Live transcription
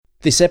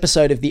This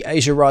episode of the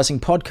Asia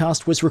Rising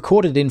podcast was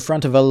recorded in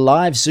front of a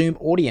live Zoom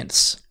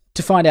audience.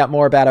 To find out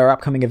more about our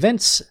upcoming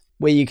events,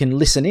 where you can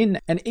listen in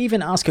and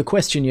even ask a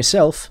question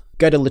yourself,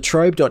 go to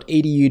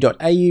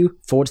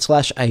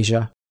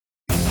latrobe.edu.au/Asia.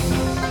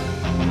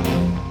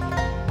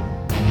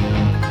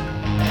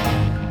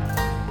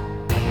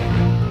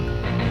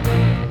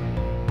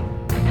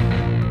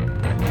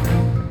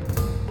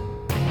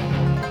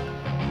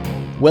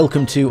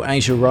 Welcome to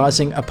Asia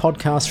Rising, a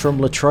podcast from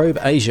La Trobe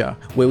Asia,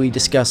 where we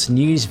discuss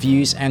news,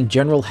 views and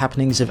general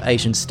happenings of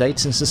Asian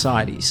states and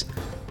societies.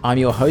 I'm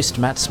your host,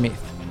 Matt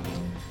Smith.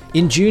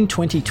 In June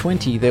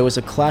 2020, there was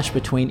a clash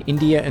between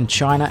India and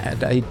China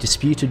at a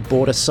disputed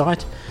border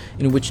site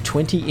in which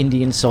 20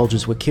 Indian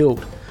soldiers were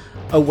killed.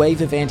 A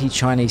wave of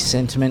anti-Chinese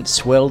sentiment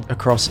swelled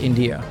across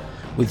India,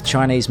 with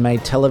Chinese-made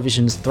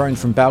televisions thrown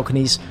from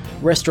balconies,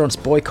 restaurants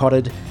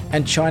boycotted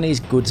and Chinese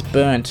goods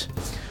burnt.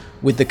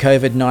 With the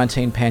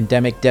COVID-19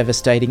 pandemic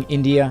devastating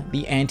India,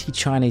 the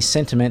anti-Chinese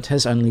sentiment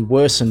has only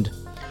worsened.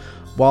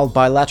 While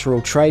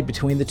bilateral trade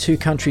between the two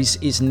countries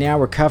is now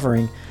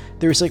recovering,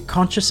 there is a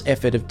conscious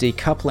effort of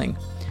decoupling.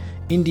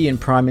 Indian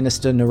Prime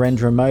Minister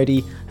Narendra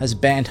Modi has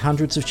banned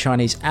hundreds of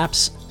Chinese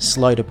apps,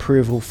 slowed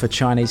approval for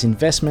Chinese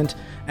investment,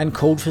 and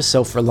called for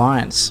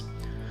self-reliance.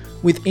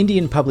 With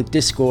Indian public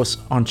discourse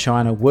on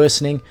China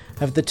worsening,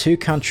 have the two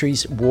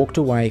countries walked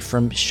away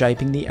from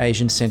shaping the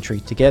Asian century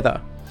together?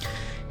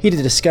 Here to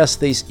discuss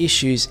these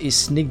issues is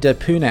Snigdha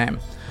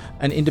Poonam,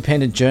 an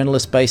independent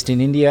journalist based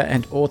in India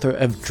and author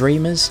of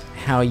Dreamers: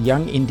 How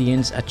Young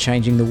Indians Are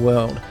Changing the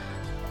World.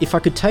 If I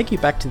could take you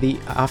back to the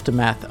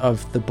aftermath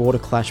of the border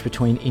clash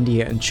between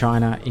India and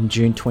China in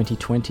June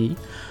 2020,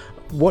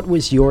 what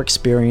was your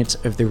experience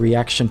of the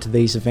reaction to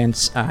these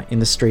events in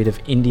the street of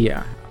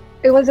India?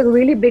 It was a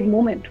really big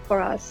moment for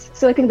us.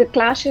 So I think the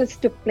clashes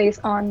took place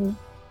on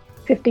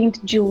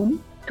 15th June.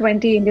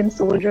 20 Indian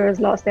soldiers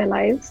lost their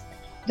lives.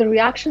 The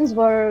reactions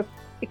were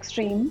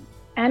extreme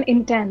and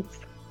intense.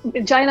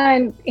 China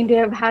and India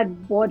have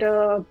had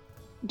border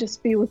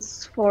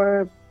disputes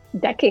for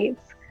decades.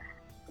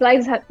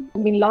 Lives have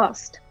been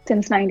lost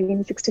since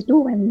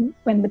 1962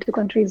 when the two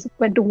countries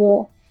went to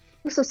war.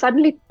 So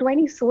suddenly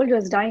 20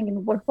 soldiers dying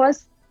in what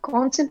was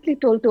constantly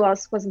told to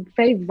us was a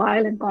very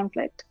violent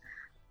conflict.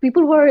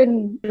 People were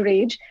in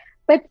rage,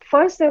 but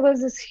first there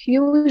was this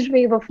huge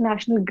wave of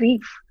national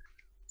grief,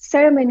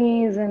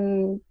 ceremonies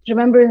and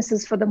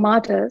remembrances for the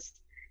martyrs.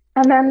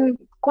 And then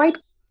quite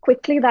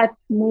quickly that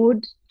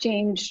mood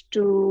changed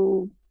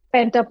to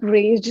pent-up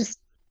rage. Just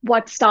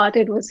what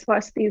started was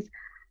first these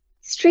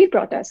street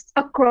protests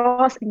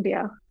across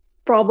India,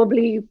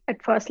 probably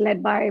at first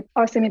led by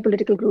our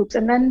semi-political groups.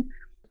 And then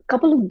a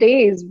couple of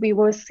days, we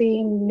were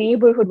seeing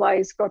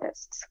neighborhood-wise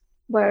protests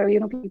where,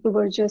 people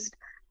were just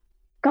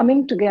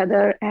coming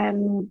together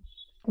and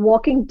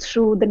walking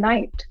through the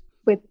night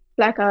with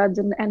placards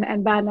and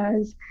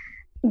banners.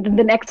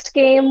 The next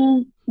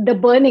came the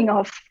burning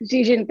of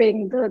Xi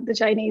Jinping, the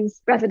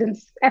Chinese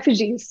president's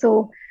effigies.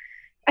 So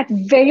at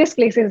various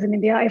places in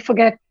India, I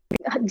forget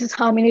just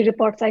how many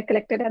reports I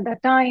collected at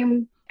that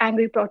time,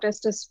 angry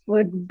protesters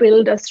would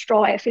build a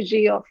straw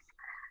effigy of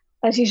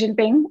Xi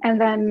Jinping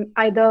and then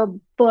either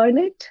burn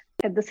it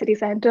at the city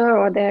center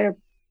or their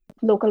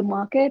local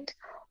market,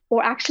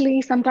 or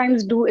actually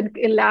sometimes do an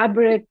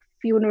elaborate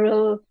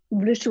funeral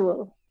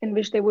ritual in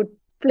which they would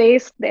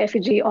place the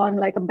effigy on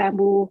like a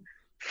bamboo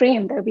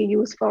frame that we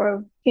use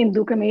for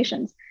Hindu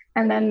cremations,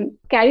 and then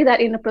carry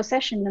that in a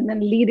procession and then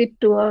lead it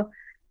to a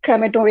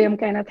crematorium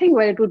kind of thing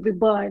where it would be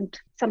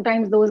burnt.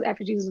 Sometimes those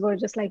effigies were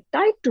just like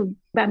tied to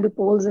bamboo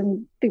poles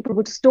and people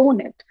would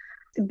stone it.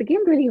 It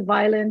became really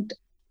violent.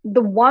 The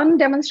one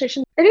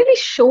demonstration that really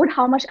showed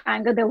how much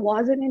anger there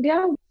was in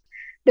India,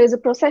 there's a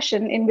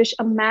procession in which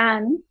a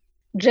man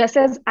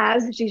dresses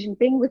as Xi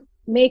Jinping with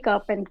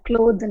makeup and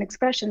clothes and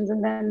expressions,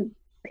 and then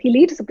he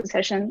leads the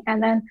procession,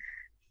 and then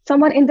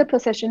someone in the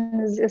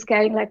procession is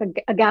carrying like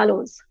a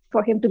gallows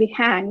for him to be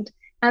hanged.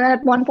 And then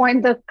at one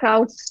point, the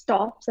crowd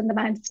stops and the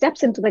man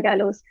steps into the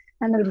gallows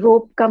and the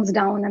rope comes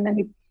down and then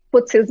he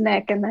puts his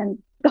neck and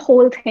then the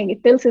whole thing,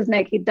 it tilts his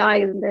neck, he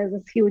dies and there's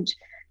this huge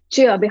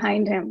cheer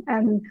behind him.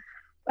 And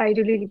I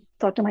really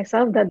thought to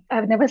myself that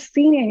I've never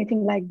seen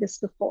anything like this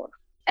before.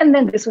 And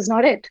then this was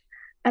not it.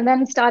 And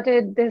then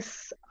started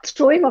this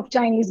throwing of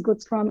Chinese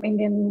goods from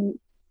Indian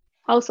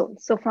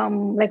households. So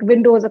from like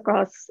windows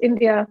across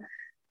India,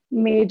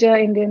 major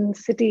Indian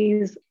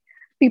cities,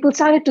 people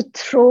started to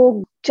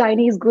throw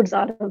Chinese goods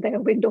out of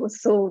their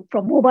windows. So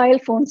from mobile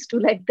phones to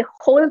like the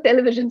whole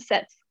television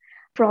sets,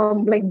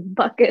 from like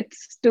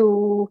buckets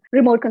to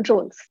remote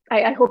controls.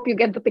 I hope you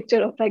get the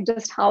picture of like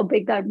just how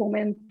big that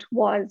moment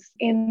was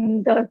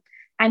in the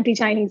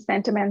anti-Chinese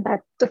sentiment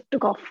that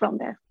took off from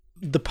there.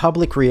 The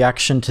public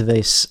reaction to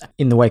this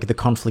in the wake of the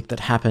conflict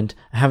that happened,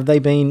 have they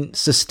been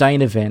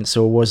sustained events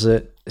or was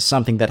it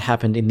something that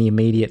happened in the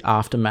immediate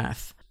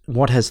aftermath?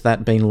 What has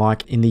that been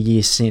like in the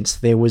years since?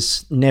 There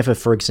was never,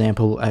 for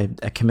example,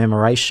 a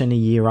commemoration a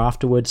year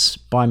afterwards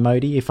by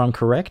Modi, if I'm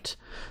correct.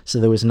 So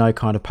there was no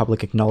kind of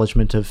public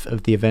acknowledgement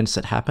of the events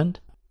that happened?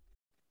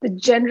 The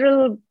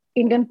general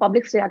Indian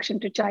public's reaction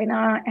to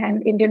China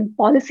and Indian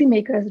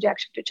policymakers'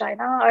 reaction to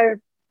China are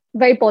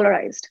very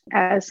polarized.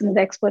 As some of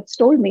the experts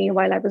told me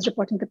while I was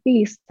reporting the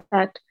piece,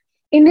 that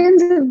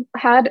Indians have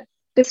had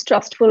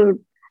distrustful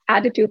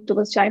attitude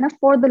towards China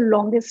for the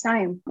longest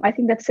time. I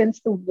think that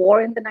since the war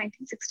in the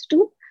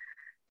 1962,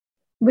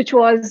 which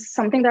was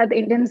something that the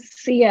Indians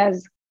see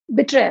as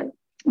betrayal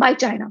by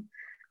China.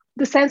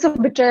 The sense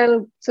of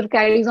betrayal sort of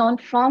carries on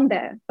from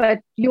there.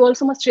 But you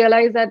also must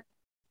realize that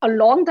a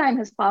long time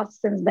has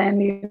passed since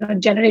then.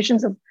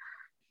 Generations have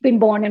been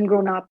born and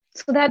grown up.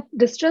 So that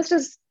distrust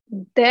is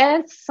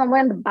there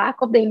somewhere in the back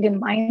of the Indian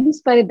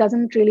minds, but it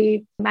doesn't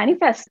really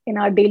manifest in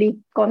our daily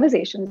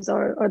conversations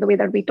or the way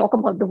that we talk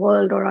about the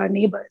world or our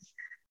neighbors.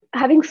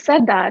 Having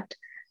said that,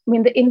 I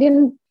mean, the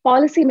Indian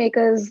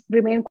policymakers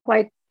remain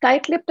quite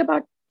tight-lipped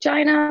about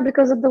China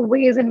because of the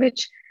ways in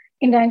which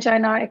India and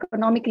China are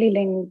economically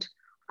linked.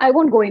 I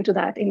won't go into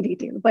that in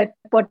detail, but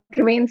what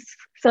remains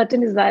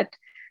certain is that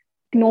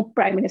no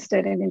prime minister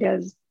in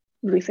India's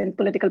recent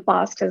political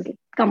past has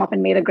come up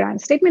and made a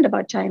grand statement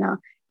about China,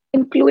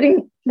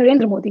 including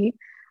Narendra Modi,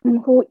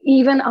 who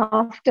even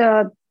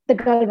after the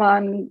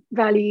Galwan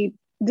Valley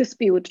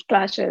dispute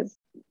clashes,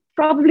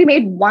 probably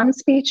made one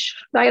speech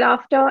right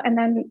after and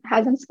then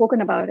hasn't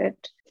spoken about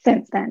it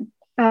since then.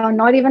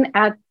 Not even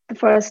at the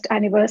first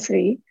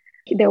anniversary.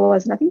 There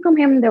was nothing from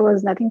him. There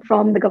was nothing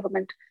from the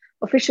government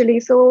officially.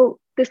 So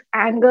this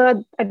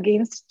anger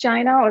against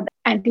China or the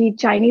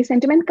anti-Chinese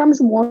sentiment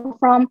comes more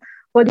from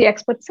what the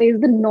experts say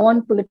is the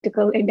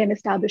non-political Indian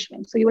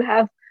establishment. So you will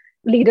have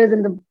leaders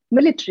in the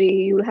military,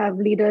 you'll have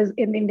leaders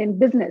in Indian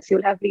business,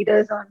 you'll have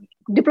leaders on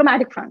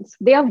diplomatic fronts.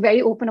 They are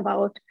very open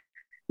about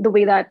the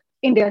way that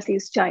India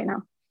sees China.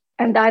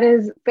 And that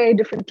is very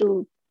different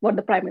to what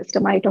the Prime Minister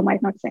might or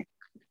might not say.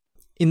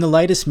 In the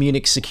latest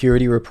Munich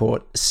security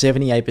report,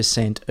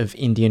 78% of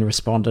Indian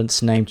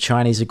respondents named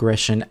Chinese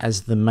aggression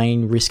as the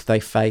main risk they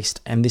faced,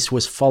 and this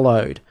was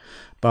followed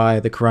by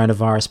the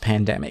coronavirus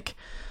pandemic.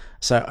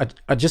 So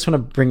I just want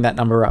to bring that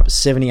number up,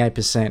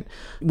 78%.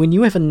 When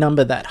you have a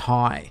number that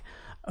high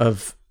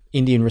of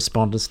Indian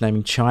respondents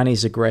naming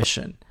Chinese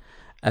aggression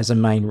as a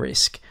main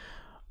risk,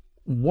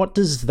 what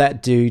does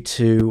that do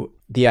to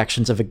the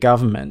actions of a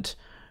government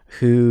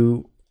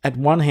who, at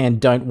one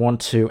hand, don't want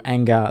to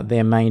anger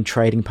their main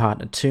trading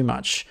partner too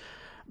much,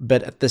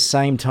 but at the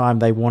same time,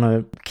 they want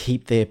to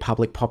keep their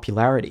public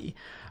popularity?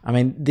 I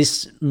mean,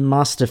 this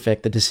must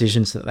affect the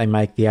decisions that they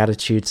make, the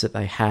attitudes that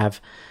they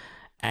have.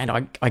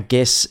 And I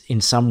guess in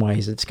some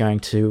ways it's going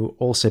to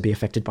also be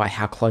affected by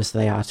how close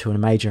they are to a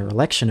major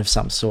election of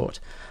some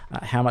sort.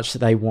 How much do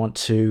they want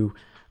to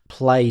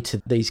play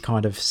to these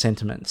kind of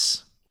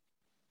sentiments?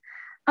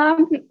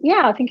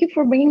 Yeah, thank you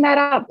for bringing that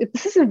up.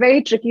 This is a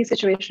very tricky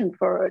situation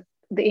for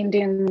the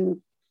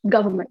Indian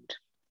government.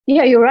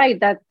 Yeah, you're right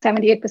that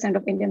 78%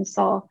 of Indians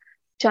saw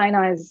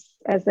China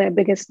as their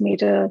biggest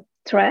major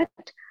threat.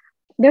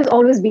 There's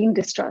always been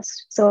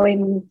distrust. So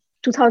in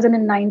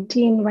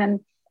 2019,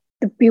 when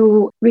the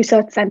Pew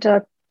Research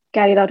Center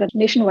carried out a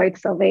nationwide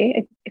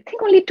survey, I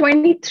think only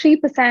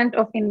 23%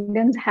 of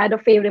Indians had a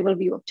favorable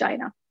view of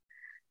China.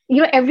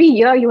 Every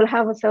year you will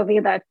have a survey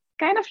that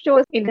kind of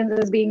shows Indians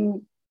as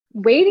being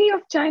wary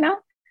of China,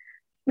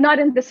 not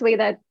in this way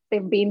that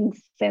they've been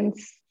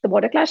since the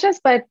border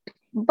clashes,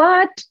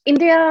 but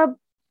India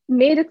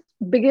made its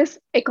biggest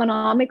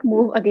economic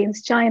move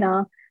against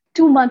China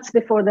 2 months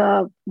before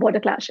the border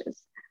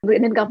clashes. The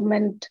Indian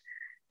government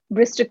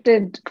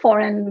restricted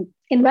foreign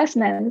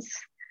investments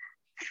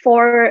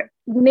for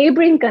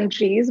neighboring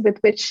countries with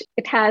which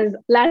it has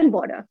land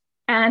border.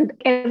 And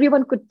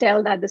everyone could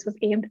tell that this was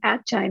aimed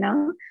at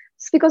China.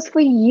 It's because for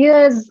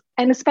years,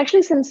 and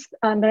especially since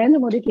Narendra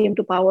Modi came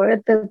to power,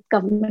 the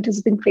government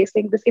has been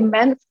facing this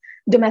immense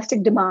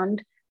domestic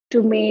demand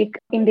to make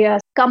India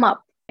come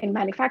up in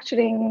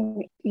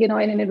manufacturing, in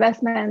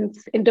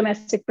investments, in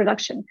domestic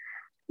production.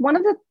 One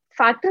of the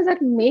factors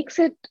that makes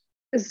it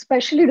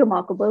especially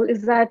remarkable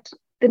is that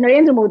the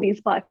Narendra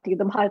Modi's party,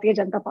 the Bharatiya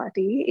Janata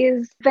Party,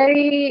 is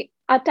very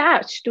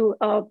attached to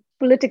a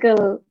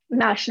political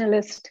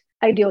nationalist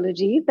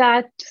ideology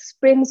that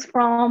springs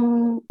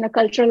from a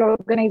cultural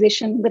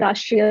organization, the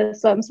Rashtriya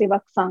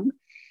Swayamsevak Sangh,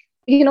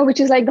 which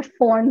is like the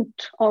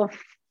font of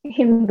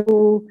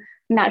Hindu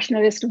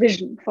nationalist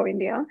vision for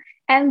India.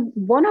 And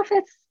one of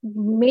its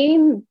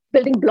main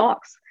building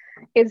blocks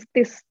is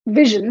this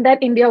vision that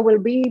India will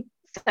be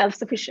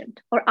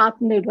self-sufficient, or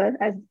Atmanirbhar,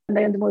 as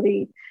Narendra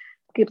Modi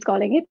keeps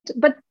calling it.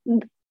 But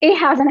it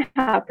hasn't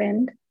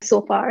happened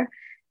so far.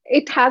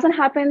 It hasn't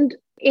happened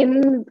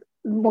in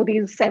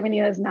Modi's 7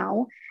 years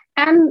now.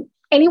 And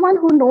anyone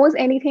who knows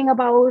anything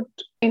about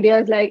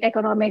India's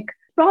economic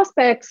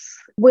prospects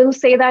will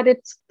say that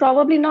it's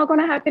probably not going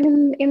to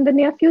happen in the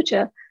near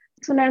future.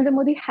 So Narendra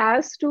Modi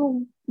has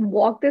to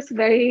walk this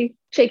very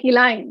shaky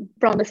line,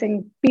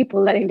 promising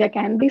people that India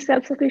can be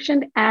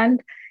self-sufficient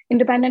and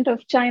independent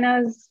of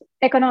China's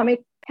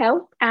economic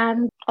health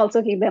and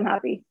also keep them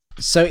happy.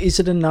 So is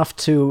it enough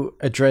to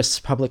address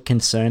public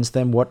concerns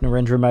then, what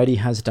Narendra Modi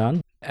has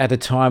done, at a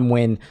time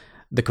when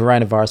the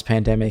coronavirus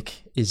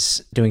pandemic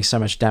is doing so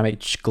much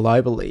damage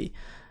globally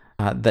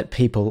that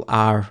people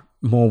are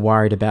more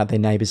worried about their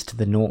neighbours to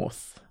the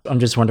north. I'm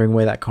just wondering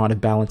where that kind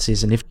of balance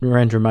is, and if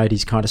Narendra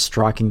Modi's kind of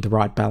striking the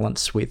right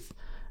balance with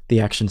the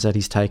actions that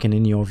he's taken,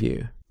 in your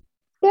view.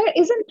 There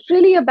isn't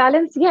really a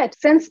balance yet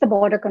since the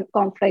border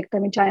conflict. I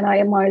mean, China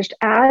emerged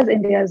as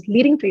India's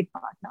leading trade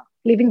partner,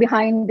 leaving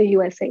behind the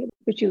USA,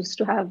 which used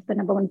to have the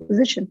number one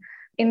position.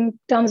 In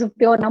terms of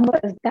pure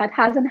numbers, that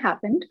hasn't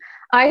happened.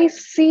 I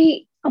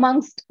see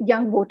amongst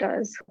young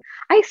voters,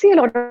 I see a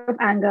lot of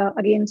anger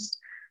against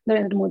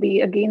Narendra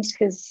Modi, against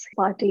his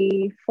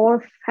party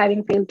for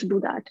having failed to do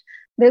that.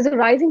 There's a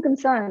rising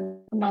concern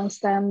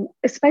amongst them,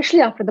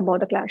 especially after the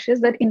border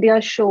clashes, that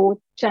India showed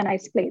China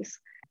its place.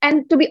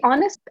 And to be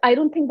honest, I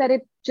don't think that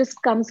it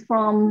just comes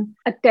from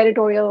a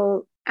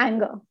territorial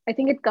anger. I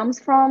think it comes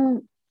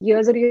from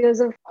years and years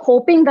of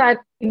hoping that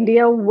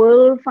India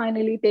will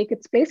finally take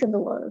its place in the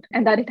world,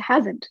 and that it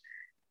hasn't.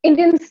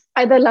 Indians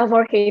either love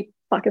or hate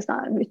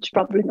Pakistan, which you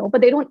probably know,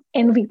 but they don't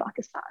envy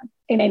Pakistan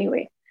in any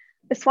way.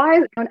 As far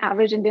as an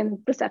average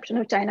Indian perception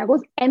of China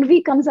goes,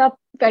 envy comes up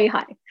very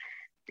high.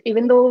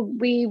 Even though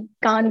we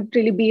can't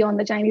really be on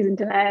the Chinese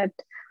internet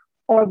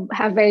or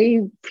have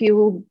very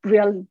few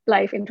real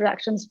life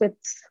interactions with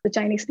the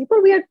Chinese people,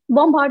 we are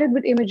bombarded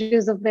with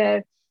images of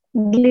their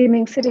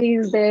gleaming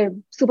cities, their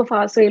super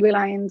fast railway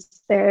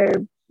lines, their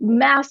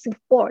massive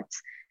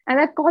ports. And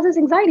that causes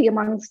anxiety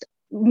amongst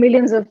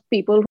millions of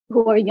people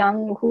who are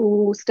young,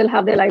 who still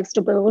have their lives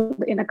to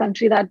build in a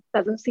country that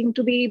doesn't seem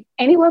to be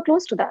anywhere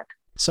close to that.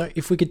 So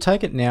if we could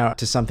take it now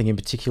to something in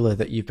particular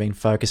that you've been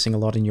focusing a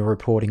lot in your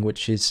reporting,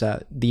 which is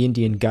the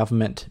Indian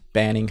government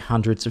banning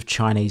hundreds of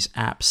Chinese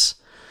apps.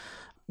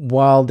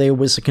 While there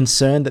was a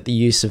concern that the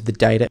use of the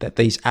data that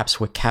these apps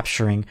were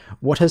capturing,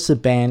 what has the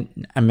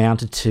ban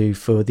amounted to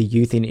for the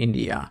youth in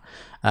India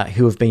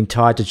who have been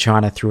tied to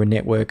China through a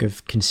network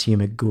of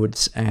consumer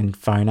goods and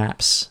phone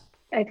apps?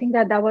 I think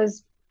that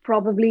was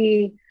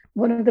probably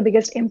one of the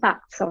biggest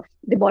impacts of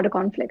the border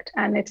conflict,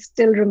 and it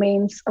still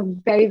remains a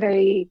very,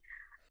 very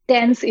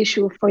tense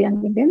issue for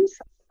young Indians.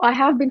 I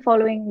have been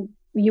following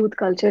youth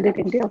culture in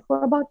India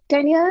for about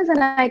 10 years,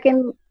 and I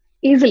can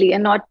easily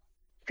and not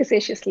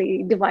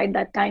facetiously divide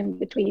that time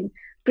between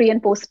pre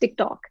and post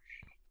TikTok.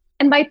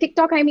 And by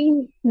TikTok, I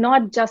mean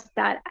not just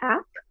that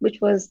app, which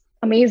was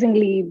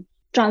amazingly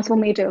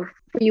transformative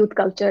for youth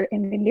culture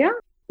in India.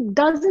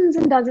 Dozens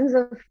and dozens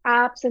of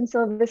apps and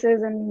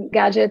services and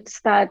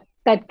gadgets that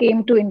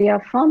came to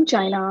India from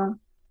China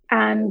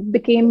and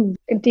became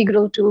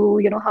integral to,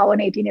 how an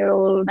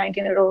 18-year-old,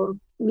 19-year-old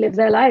lives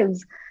their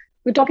lives.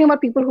 We're talking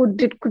about people who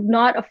could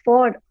not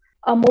afford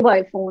a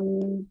mobile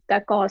phone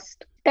that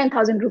cost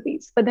 10,000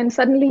 rupees. But then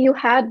suddenly you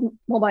had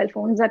mobile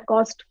phones that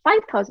cost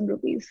 5,000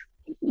 rupees.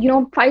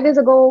 5 years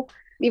ago,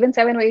 even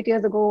 7 or 8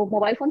 years ago,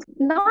 mobile phones,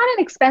 not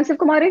an expensive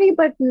commodity,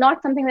 but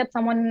not something that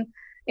someone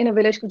in a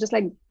village could just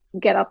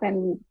get up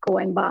and go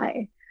and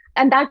buy.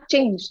 And that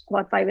changed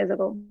about 5 years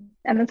ago.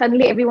 And then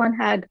suddenly everyone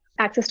had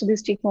access to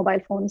these cheap mobile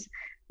phones.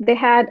 They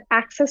had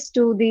access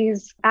to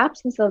these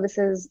apps and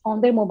services on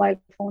their mobile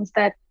phones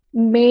that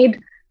made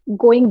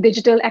going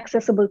digital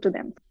accessible to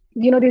them.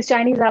 These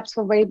Chinese apps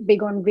were very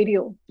big on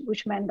video,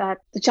 which meant that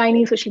the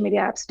Chinese social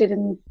media apps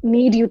didn't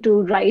need you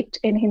to write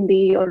in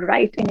Hindi or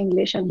write in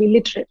English and be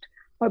literate,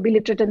 or be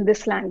literate in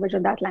this language or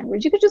that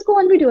language. You could just go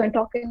on video and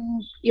talk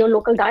in your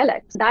local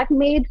dialects. That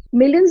made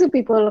millions of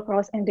people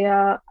across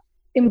India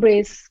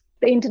embrace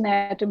the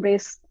internet,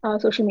 embrace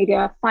social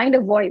media, find a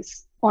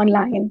voice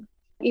online.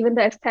 Even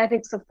the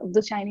aesthetics of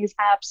the Chinese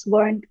apps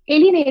weren't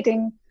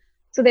alienating.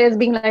 So there's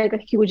been a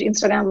huge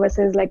Instagram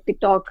versus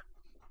TikTok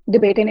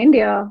debate in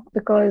India,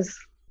 because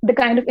the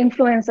kind of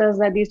influencers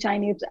that these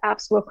Chinese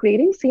apps were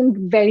creating seemed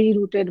very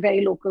rooted,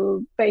 very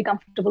local, very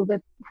comfortable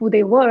with who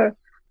they were.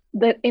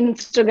 The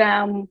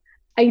Instagram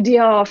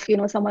idea of,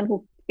 someone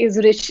who is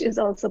rich is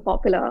also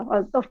popular,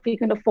 or if you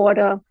can afford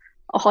a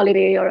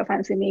holiday or a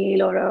fancy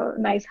meal or a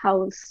nice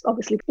house,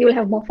 obviously you will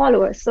have more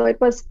followers. So it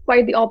was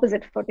quite the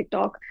opposite for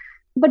TikTok.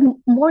 But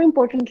more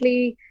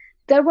importantly,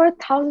 there were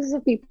thousands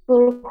of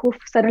people who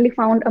suddenly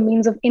found a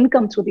means of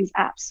income through these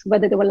apps,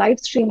 whether they were live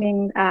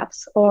streaming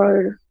apps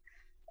or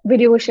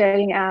video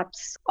sharing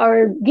apps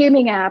or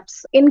gaming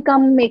apps,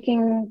 income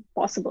making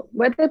possible.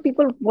 Whether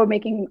people were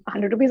making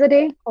 100 rupees a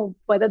day or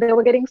whether they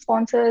were getting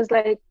sponsors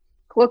like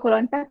Coca-Cola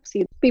and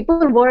Pepsi. People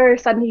were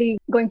suddenly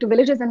going to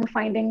villages and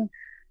finding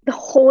the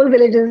whole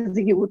village's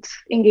youth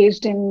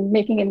engaged in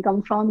making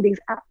income from these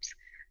apps.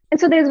 And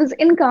so there was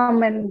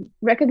income and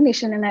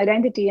recognition and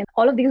identity, and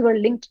all of these were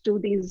linked to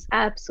these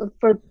apps. So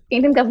for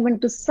Indian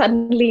government to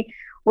suddenly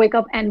wake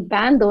up and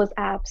ban those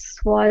apps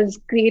was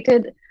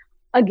created,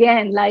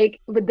 again,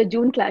 with the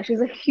June clash,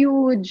 is a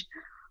huge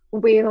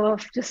wave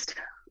of it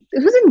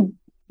wasn't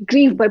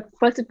grief, but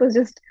first it was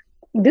just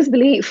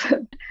disbelief.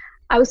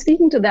 I was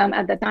speaking to them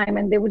at that time,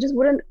 and they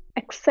wouldn't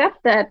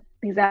accept that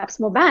these apps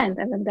were banned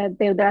and then that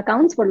their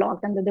accounts were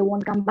locked and that they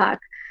won't come back.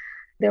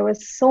 There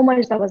was so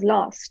much that was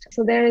lost.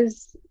 So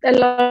there's a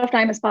lot of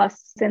time has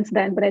passed since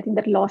then, but I think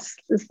that loss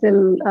is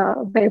still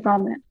very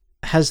prominent.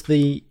 Has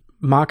the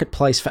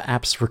marketplace for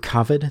apps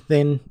recovered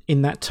then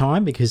in that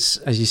time? Because,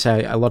 as you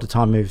say, a lot of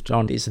time moved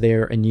on. Is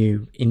there a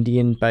new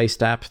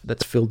Indian-based app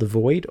that's filled the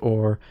void,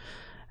 or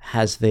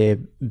has there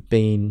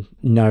been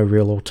no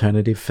real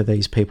alternative for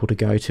these people to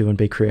go to and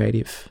be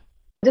creative?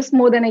 Just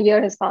more than a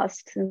year has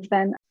passed since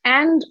then.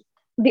 And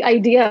the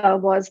idea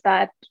was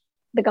that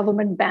the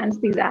government bans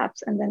these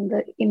apps and then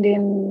the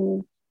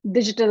Indian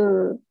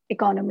digital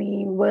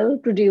economy will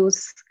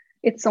produce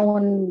its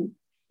own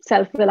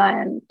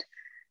self-reliant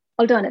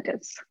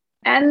alternatives.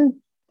 And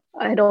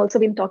I had also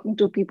been talking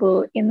to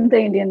people in the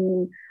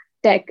Indian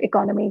tech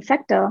economy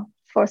sector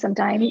for some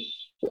time,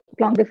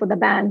 long before the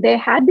ban. There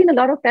had been a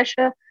lot of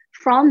pressure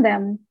from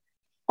them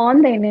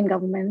on the Indian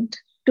government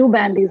to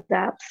ban these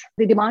apps.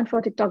 The demand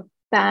for TikTok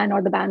ban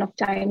or the ban of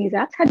Chinese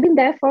apps had been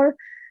there for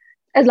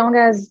as long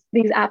as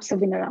these apps have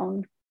been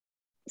around.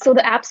 So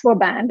the apps were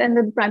banned, and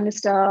the Prime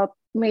Minister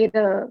made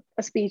a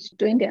speech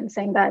to Indians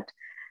saying that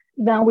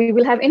now we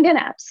will have Indian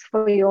apps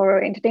for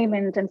your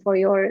entertainment and for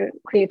your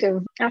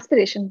creative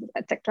aspirations,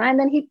 etc. And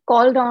then he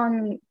called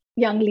on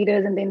young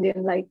leaders in the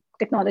Indian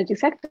technology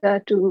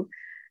sector to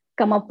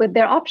come up with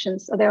their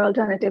options or their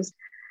alternatives.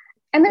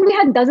 And then we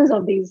had dozens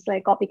of these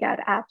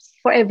copycat apps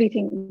for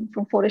everything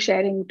from photo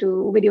sharing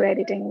to video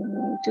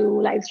editing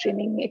to live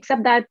streaming,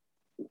 except that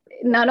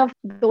none of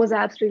those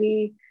apps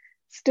really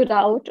stood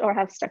out or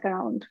have stuck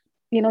around.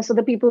 So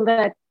the people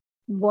that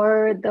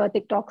were the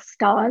TikTok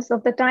stars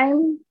of the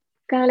time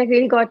kind of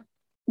really got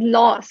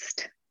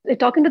lost.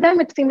 Talking to them,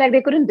 it seemed like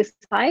they couldn't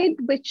decide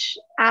which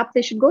app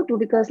they should go to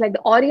because the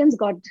audience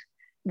got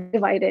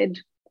divided.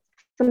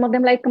 Some of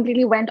them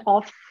completely went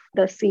off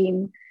the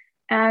scene.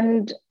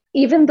 And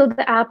even though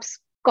the apps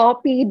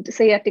copied,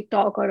 say, a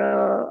TikTok or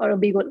a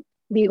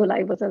Bigo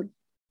Live was a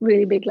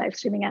really big live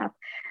streaming app,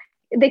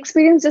 the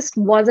experience just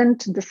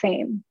wasn't the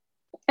same.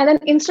 And then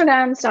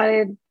Instagram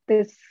started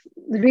this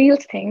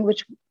Reels thing,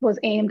 which was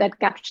aimed at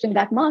capturing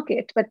that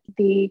market. But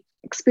the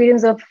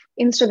experience of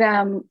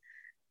Instagram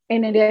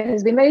in India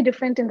has been very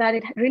different in that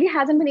it really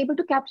hasn't been able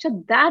to capture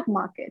that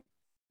market.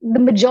 The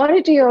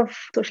majority of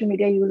social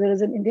media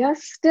users in India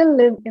still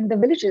live in the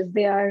villages.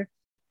 They are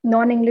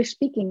non-English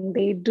speaking.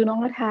 They do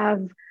not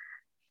have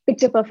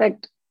picture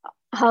perfect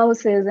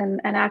houses and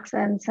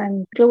accents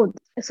and clothes.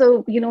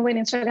 So, when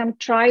Instagram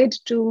tried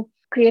to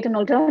create an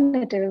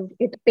alternative,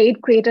 it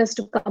paid creators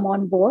to come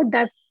on board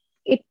that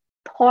it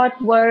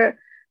thought were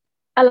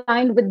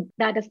aligned with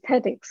that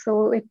aesthetic.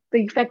 So the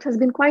effect has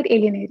been quite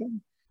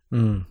alienating.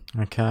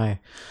 Okay.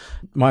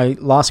 My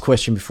last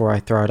question before I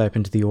throw it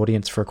open to the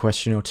audience for a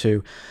question or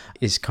two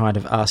is kind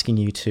of asking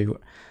you to,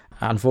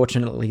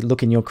 unfortunately,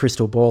 look in your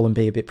crystal ball and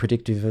be a bit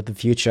predictive of the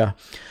future.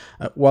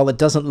 While it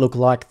doesn't look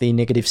like the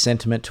negative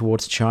sentiment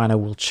towards China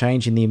will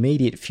change in the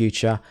immediate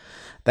future,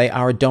 they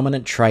are a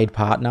dominant trade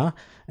partner.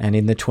 And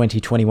in the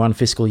 2021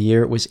 fiscal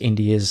year, it was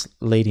India's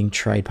leading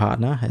trade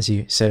partner, as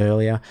you said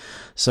earlier.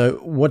 So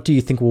what do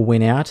you think will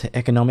win out,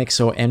 economics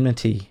or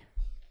enmity?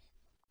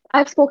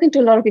 I've spoken to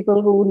a lot of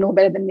people who know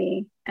better than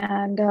me,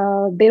 and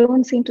they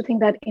don't seem to think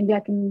that India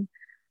can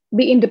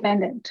be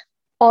independent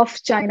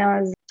of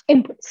China's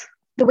inputs.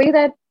 The way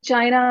that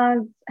China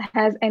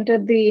has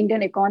entered the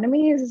Indian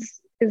economy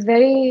is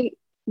very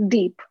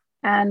deep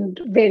and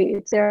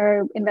varied. There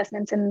are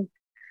investments in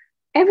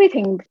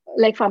everything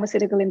like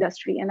pharmaceutical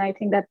industry. And I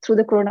think that through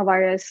the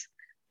coronavirus,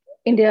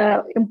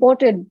 India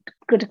imported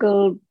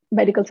critical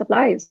medical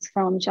supplies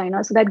from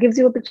China. So that gives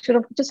you a picture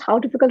of just how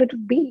difficult it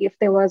would be if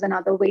there was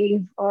another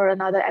wave or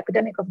another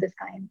epidemic of this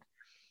kind.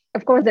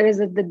 Of course, there is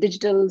the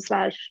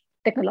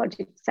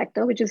digital/technology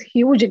sector, which is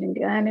huge in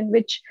India, and in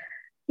which,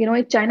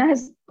 China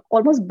has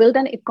almost built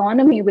an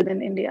economy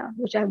within India,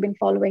 which I've been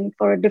following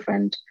for a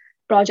different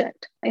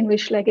project, in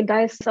which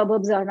entire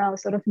suburbs are now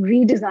sort of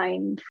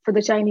redesigned for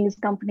the Chinese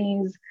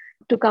companies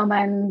to come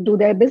and do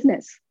their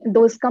business.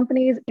 Those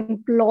companies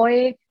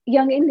employ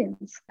young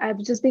Indians. I've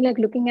just been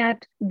looking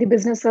at the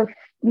business of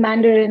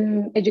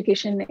Mandarin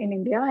education in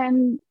India,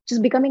 and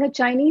just becoming a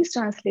Chinese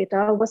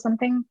translator was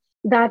something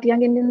that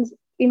young Indians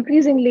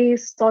increasingly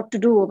sought to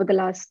do over the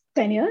last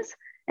 10 years.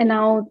 And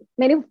now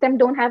many of them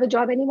don't have a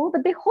job anymore,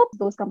 but they hope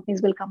those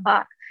companies will come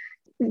back.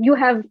 You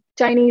have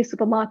Chinese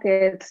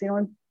supermarkets,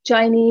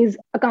 Chinese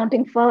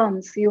accounting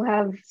firms. You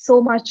have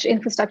so much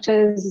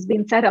infrastructure has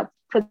been set up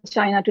for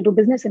China to do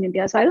business in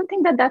India. So I don't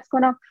think that that's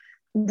going to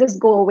just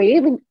go away.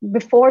 Even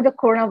before the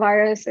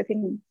coronavirus, I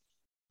think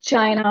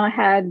China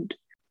had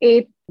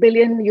 $8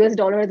 billion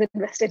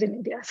invested in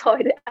India. So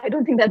I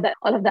don't think that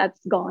all of that's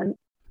gone.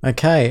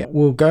 Okay,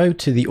 we'll go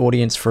to the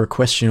audience for a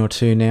question or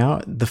two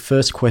now. The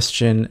first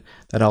question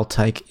that I'll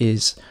take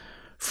is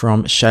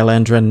from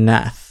Shailendra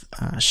Nath.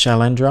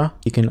 Shailendra,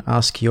 you can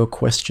ask your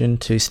question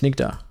to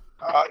Snigdha.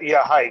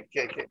 Yeah, hi.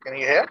 Can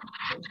you hear?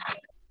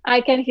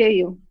 I can hear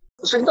you.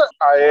 Snigdha,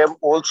 I am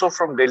also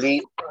from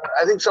Delhi.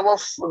 I think some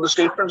of the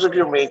statements that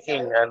you're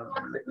making, and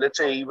let's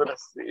say even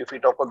if we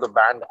talk about the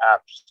banned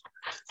apps,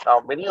 now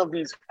many of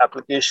these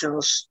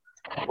applications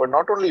were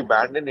not only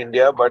banned in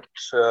India, but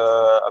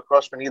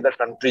across many other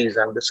countries.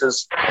 And this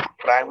is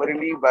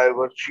primarily by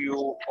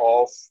virtue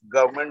of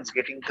governments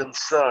getting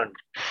concerned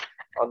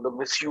on the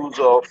misuse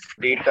of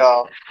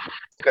data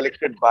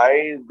collected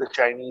by the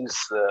Chinese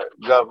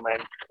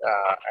government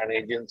and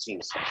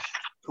agencies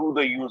through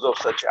the use of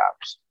such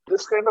apps.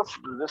 This kind of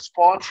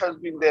response has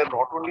been there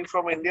not only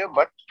from India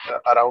but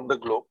around the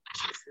globe.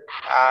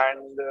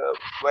 And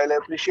while I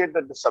appreciate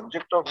that the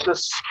subject of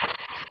this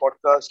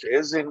podcast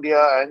is India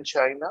and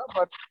China,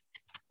 but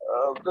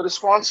the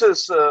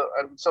responses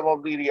and some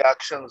of the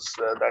reactions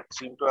that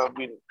seem to have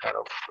been kind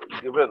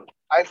of given,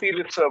 I feel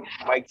it's a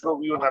micro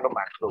view, not a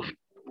macro view.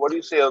 What do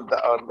you say on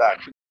that?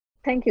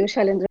 Thank you,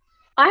 Shailendra.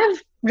 I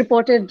have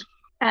reported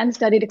and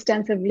studied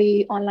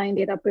extensively online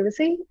data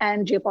privacy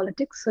and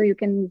geopolitics, so you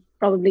can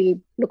probably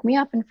look me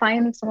up and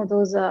find some of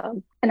those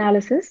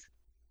analysis.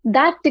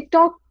 That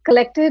TikTok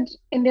collected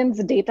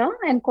Indians' data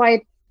and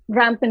quite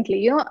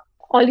rampantly.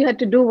 All you had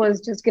to do was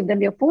just give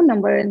them your phone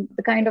number and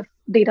the kind of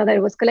data that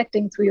it was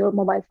collecting through your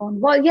mobile phone.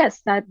 Well,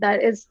 yes, that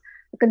is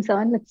a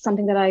concern. It's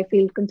something that I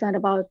feel concerned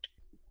about.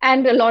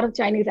 And a lot of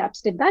Chinese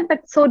apps did that,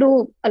 but so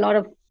do a lot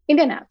of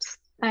Indian apps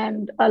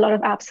and a lot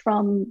of apps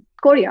from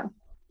Korea.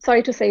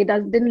 Sorry to say,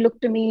 didn't look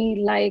to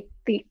me like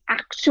the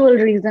actual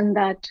reason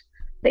that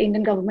the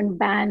Indian government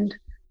banned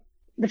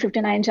the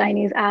 59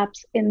 Chinese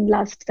apps in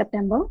last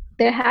September.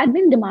 There had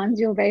been demands,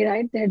 you're very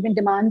right, there had been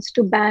demands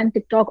to ban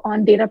TikTok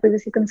on data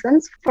privacy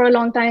concerns for a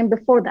long time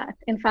before that.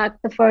 In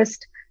fact, the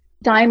first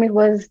time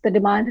the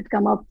demand had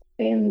come up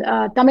in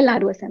Tamil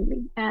Nadu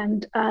Assembly,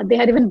 and they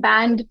had even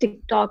banned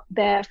TikTok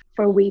there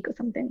for a week or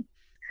something.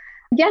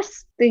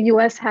 Yes, the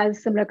US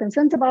has similar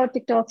concerns about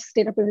TikTok's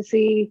data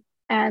privacy,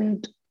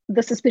 and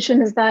the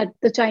suspicion is that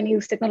the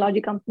Chinese technology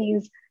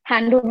companies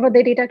hand over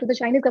their data to the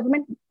Chinese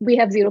government. We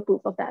have zero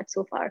proof of that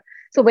so far.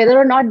 So whether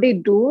or not they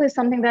do is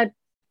something that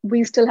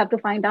we still have to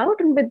find out.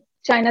 And with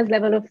China's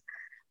level of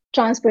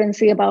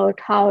transparency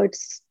about how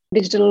its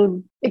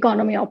digital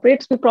economy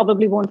operates, we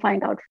probably won't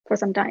find out for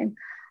some time.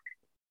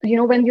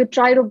 When you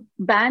try to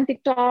ban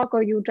TikTok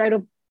or you try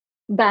to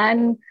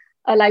ban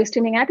a live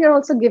streaming app, you're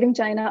also giving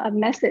China a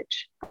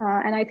message.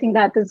 And I think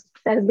that has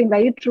been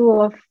very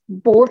true of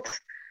both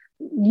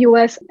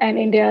US and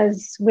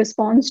India's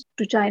response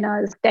to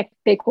China's tech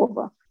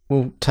takeover.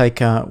 We'll take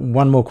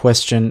one more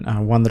question,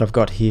 one that I've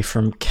got here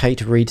from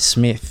Kate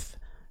Reed-Smith.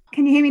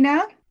 Can you hear me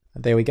now?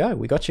 There we go.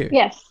 We got you.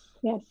 Yes,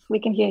 we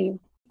can hear you.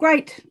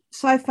 Great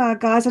so far,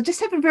 guys. I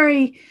just have a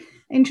very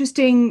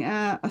interesting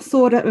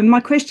thought. My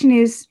question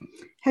is,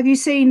 have you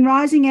seen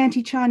rising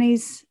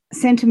anti-Chinese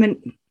sentiment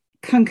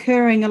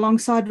concurring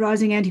alongside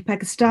rising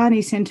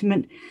anti-Pakistani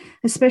sentiment,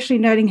 especially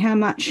noting how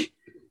much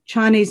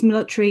Chinese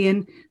military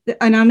and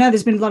I know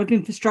there's been a lot of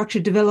infrastructure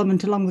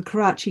development along the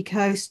Karachi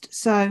coast.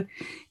 So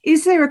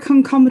is there a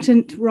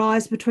concomitant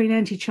rise between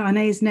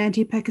anti-Chinese and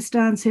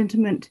anti-Pakistan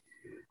sentiment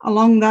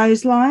along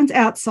those lines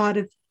outside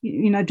of,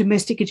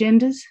 domestic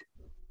agendas?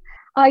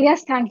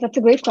 Yes, thanks. That's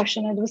a great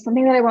question. It was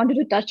something that I wanted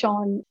to touch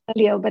on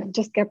earlier, but it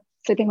just kept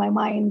slipping my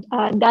mind.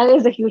 That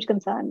is a huge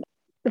concern.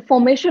 The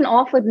formation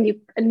of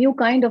a new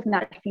kind of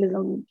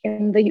nationalism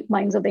in the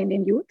minds of the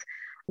Indian youth.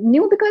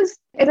 New because,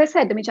 as I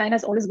said, China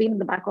has always been in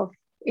the back of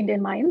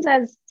Indian minds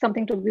as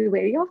something to be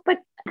wary of. But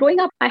growing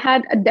up, I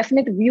had a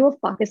definite view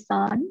of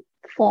Pakistan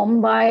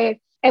formed by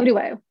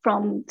everywhere,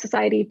 from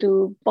society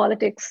to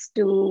politics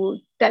to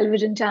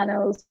television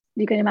channels,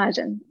 you can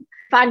imagine.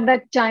 The fact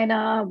that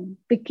China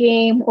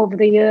became, over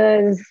the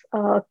years,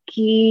 a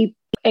key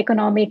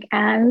economic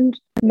and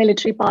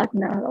military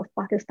partner of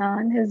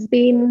Pakistan has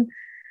been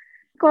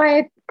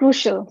quite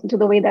crucial to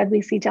the way that we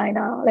see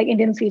China, like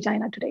Indians see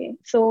China today.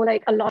 So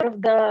a lot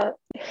of the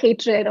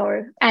hatred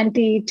or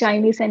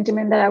anti-Chinese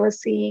sentiment that I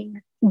was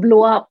seeing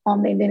blow up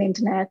on the Indian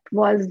internet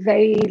was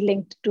very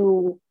linked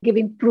to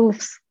giving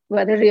proofs,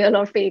 whether real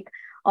or fake,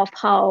 of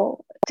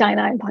how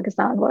China and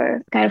Pakistan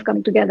were kind of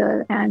coming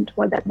together and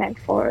what that meant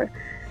for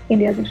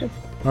India's interests.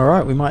 All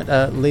right, we might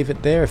leave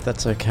it there if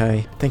that's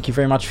okay. Thank you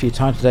very much for your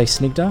time today,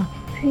 Snigdha.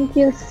 Thank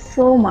you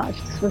so much.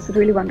 This was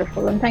really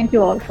wonderful, and thank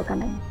you all for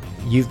coming.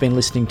 You've been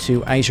listening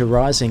to Asia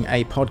Rising,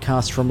 a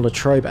podcast from La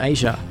Trobe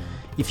Asia.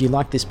 If you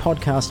like this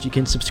podcast, you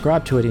can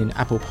subscribe to it in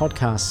Apple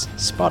Podcasts,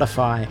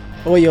 Spotify,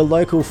 or your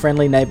local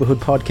friendly neighbourhood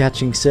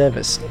podcatching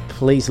service.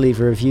 Please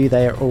leave a review,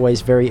 they are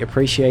always very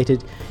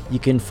appreciated. You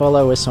can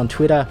follow us on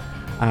Twitter.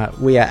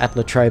 We are at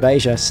La Trobe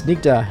Asia.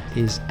 Snigdha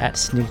is at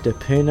Snigdha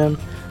Poonam.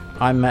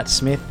 I'm Matt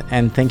Smith,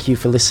 and thank you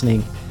for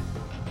listening.